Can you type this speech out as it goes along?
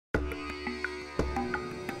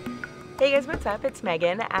Hey guys, what's up? It's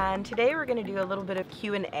Megan, and today we're going to do a little bit of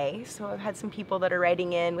Q&A. So I've had some people that are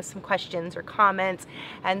writing in with some questions or comments,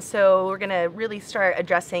 and so we're going to really start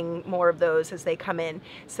addressing more of those as they come in.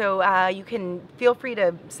 So you can feel free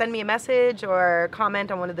to send me a message or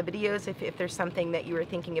comment on one of the videos if there's something that you were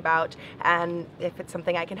thinking about, and if it's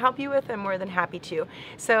something I can help you with, I'm more than happy to.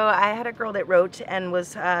 So I had a girl that wrote and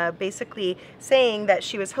was basically saying that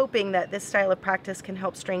she was hoping that this style of practice can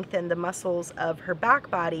help strengthen the muscles of her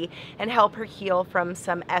back body and help her heal from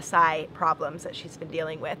some SI problems that she's been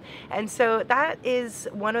dealing with. And so that is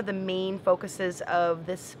one of the main focuses of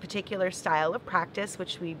this particular style of practice,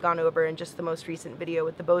 which we've gone over in just the most recent video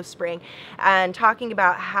with the bowspring, and talking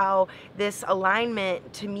about how this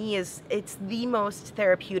alignment to me it's the most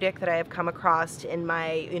therapeutic that I have come across in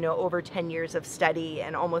my over 10 years of study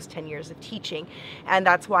and almost 10 years of teaching. And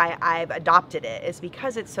that's why I've adopted it, is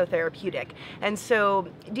because it's so therapeutic. And so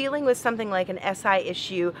dealing with something like an SI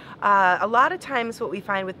issue, a lot of times what we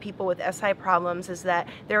find with people with SI problems is that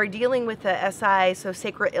they're dealing with the SI, so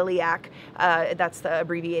sacroiliac, that's the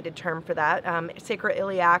abbreviated term for that,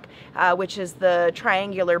 sacroiliac, which is the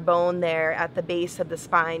triangular bone there at the base of the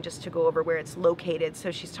spine, just to go over where it's located. So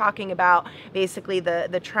she's talking about basically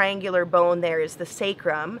the triangular bone there is the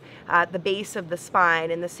sacrum at the base of the spine,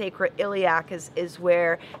 and the sacroiliac is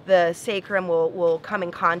where the sacrum will come in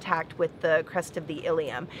contact with the crest of the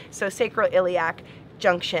ilium. So sacroiliac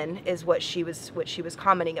junction is what she was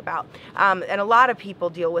commenting about, and a lot of people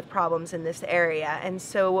deal with problems in this area. And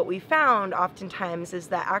so what we found oftentimes is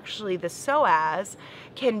that actually the psoas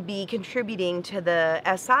can be contributing to the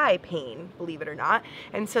SI pain, believe it or not.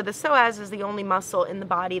 And so the psoas is the only muscle in the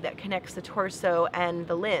body that connects the torso and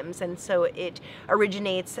the limbs, and so it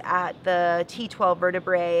originates at the T12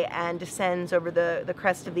 vertebrae and descends over the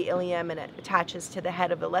crest of the ilium, and it attaches to the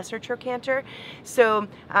head of the lesser trochanter. So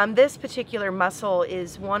this particular muscle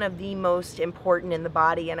is one of the most important in the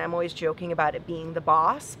body, and I'm always joking about it being the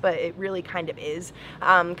boss, but it really kind of is,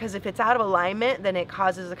 because if it's out of alignment, then it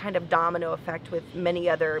causes a kind of domino effect with many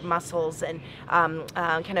other muscles, and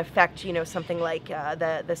can affect something like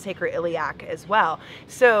the sacroiliac as well.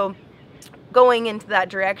 So going into that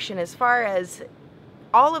direction, as far as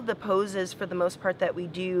all of the poses for the most part that we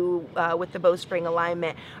do with the bowspring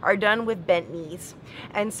alignment are done with bent knees.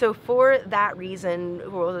 And so for that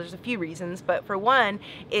reason, well, there's a few reasons, but for one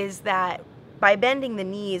is that by bending the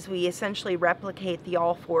knees, we essentially replicate the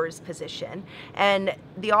all fours position. And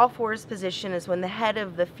the all fours position is when the head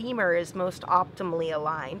of the femur is most optimally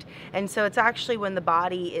aligned. And so it's actually when the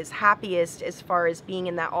body is happiest as far as being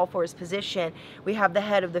in that all fours position. We have the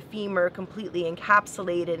head of the femur completely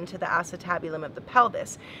encapsulated into the acetabulum of the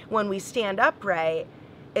pelvis. When we stand upright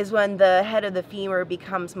is when the head of the femur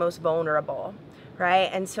becomes most vulnerable.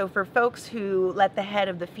 Right? And so for folks who let the head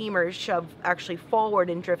of the femur shove actually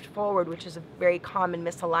forward and drift forward, which is a very common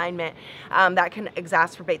misalignment, that can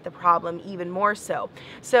exacerbate the problem even more so.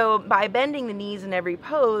 So by bending the knees in every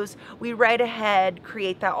pose, we right ahead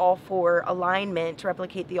create that all four alignment to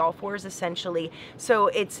replicate the all fours essentially. So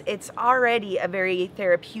it's already a very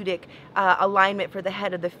therapeutic alignment for the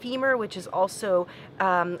head of the femur, which is also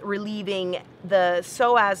relieving the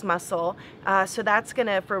psoas muscle. So that's going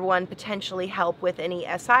to, for one, potentially help with any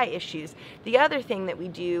SI issues. The other thing that we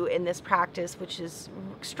do in this practice, which is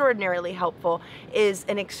extraordinarily helpful, is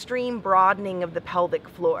an extreme broadening of the pelvic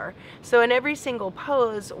floor. So in every single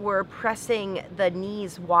pose, we're pressing the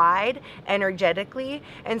knees wide energetically,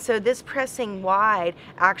 and so this pressing wide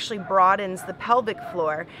actually broadens the pelvic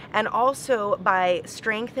floor. And also by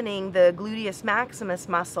strengthening the gluteus maximus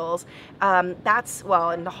muscles, that's, well,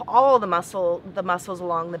 and all the muscles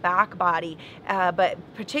along the back body, but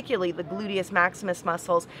particularly the gluteus maximus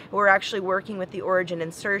muscles, we're actually working with the origin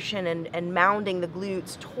insertion and mounding the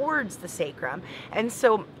glutes towards the sacrum. And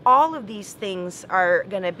so all of these things are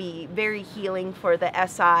going to be very healing for the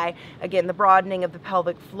SI. Again, the broadening of the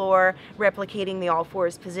pelvic floor, replicating the all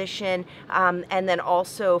fours position, and then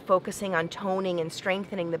also focusing on toning and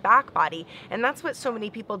strengthening the back body. And that's what so many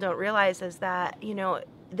people don't realize, is that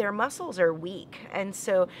their muscles are weak. And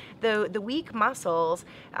so the weak muscles,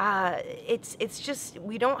 it's just,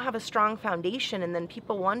 we don't have a strong foundation, and then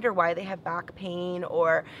people wonder why they have back pain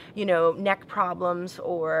or neck problems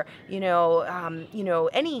or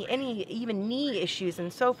any even knee issues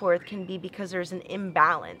and so forth, can be because there's an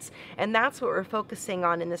imbalance. And that's what we're focusing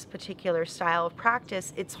on in this particular style of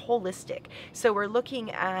practice. It's holistic. So we're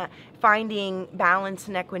looking at finding balance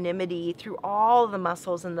and equanimity through all the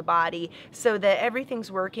muscles in the body, so that everything's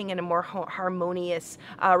working in a more harmonious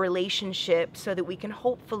relationship, so that we can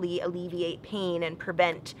hopefully alleviate pain and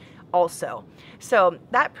prevent also. So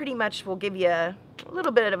that pretty much will give you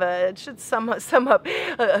little bit of a, it should sum up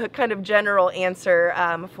a kind of general answer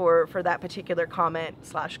for that particular comment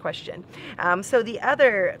 / question. So the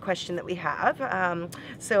other question that we have,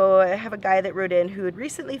 so I have a guy that wrote in who had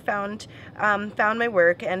recently found my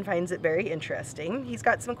work and finds it very interesting. He's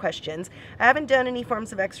got some questions. I haven't done any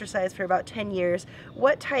forms of exercise for about 10 years.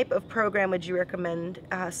 What type of program would you recommend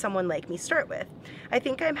someone like me start with? I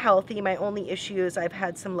think I'm healthy. My only issue is I've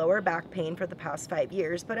had some lower back pain for the past 5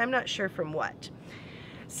 years, but I'm not sure from what.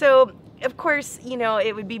 So, of course, you know,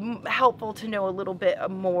 it would be helpful to know a little bit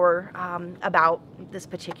more about this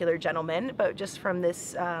particular gentleman, but just from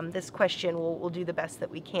this this question, we'll do the best that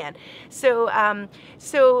we can. So,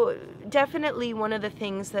 so definitely one of the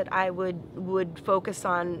things that I would focus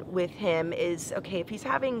on with him is, okay, if he's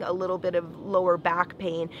having a little bit of lower back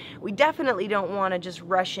pain, we definitely don't want to just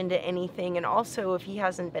rush into anything. And also, if he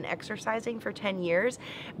hasn't been exercising for 10 years,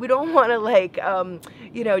 we don't want to, like,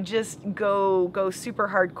 you know, just go super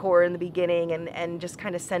hardcore in the beginning and just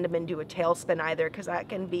kind of send them into a tailspin either, because that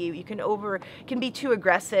can be, can be too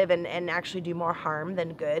aggressive and actually do more harm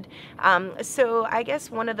than good. So I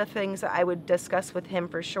guess one of the things that I would discuss with him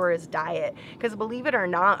for sure is diet, because believe it or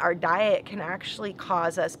not, our diet can actually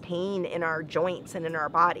cause us pain in our joints and in our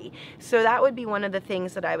body. So that would be one of the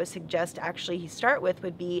things that I would suggest actually he start with,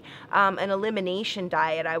 would be an elimination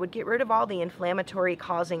diet. I would get rid of all the inflammatory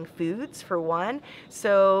causing foods for one.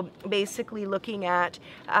 So basically looking at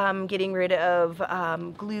getting rid of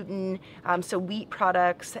gluten, so wheat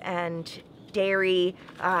products and dairy,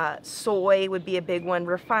 soy would be a big one.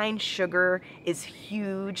 Refined sugar is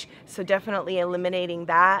huge, so definitely eliminating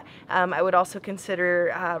that. I would also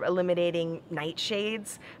consider eliminating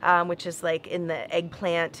nightshades, which is like in the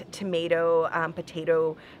eggplant, tomato,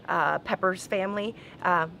 potato, peppers family.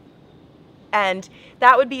 And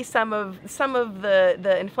that would be some of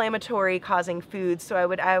the inflammatory causing foods. So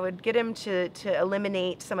I would get him to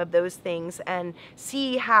eliminate some of those things and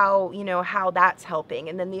see how, you know, how that's helping.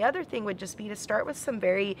 And then the other thing would just be to start with some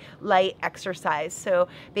very light exercise. So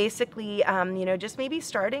basically, you know, just maybe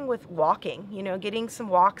starting with walking, you know, getting some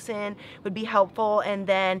walks in would be helpful. And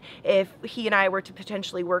then if he and I were to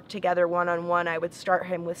potentially work together one-on-one, I would start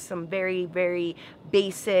him with some very, very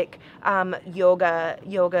basic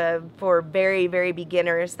yoga for very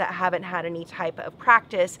beginners that haven't had any type of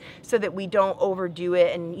practice, so that we don't overdo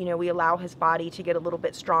it and, you know, we allow his body to get a little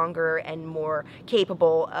bit stronger and more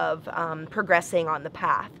capable of progressing on the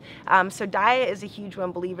path. So diet is a huge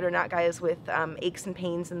one, believe it or not, guys, with aches and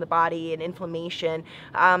pains in the body and inflammation.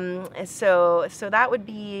 So that would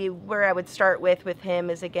be where I would start with him,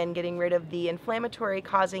 is again getting rid of the inflammatory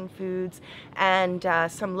causing foods and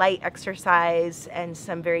some light exercise and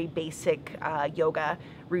some very basic yoga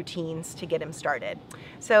routines to get him started.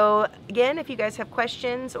 So again, if you guys have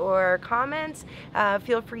questions or comments,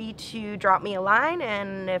 feel free to drop me a line,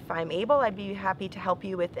 and if I'm able, I'd be happy to help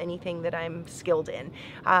you with anything that I'm skilled in.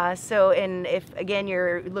 And if again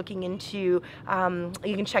you're looking into,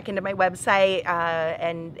 you can check into my website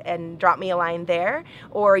and drop me a line there,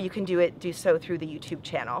 or you can do so through the YouTube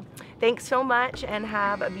channel. Thanks so much and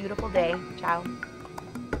have a beautiful day. Ciao.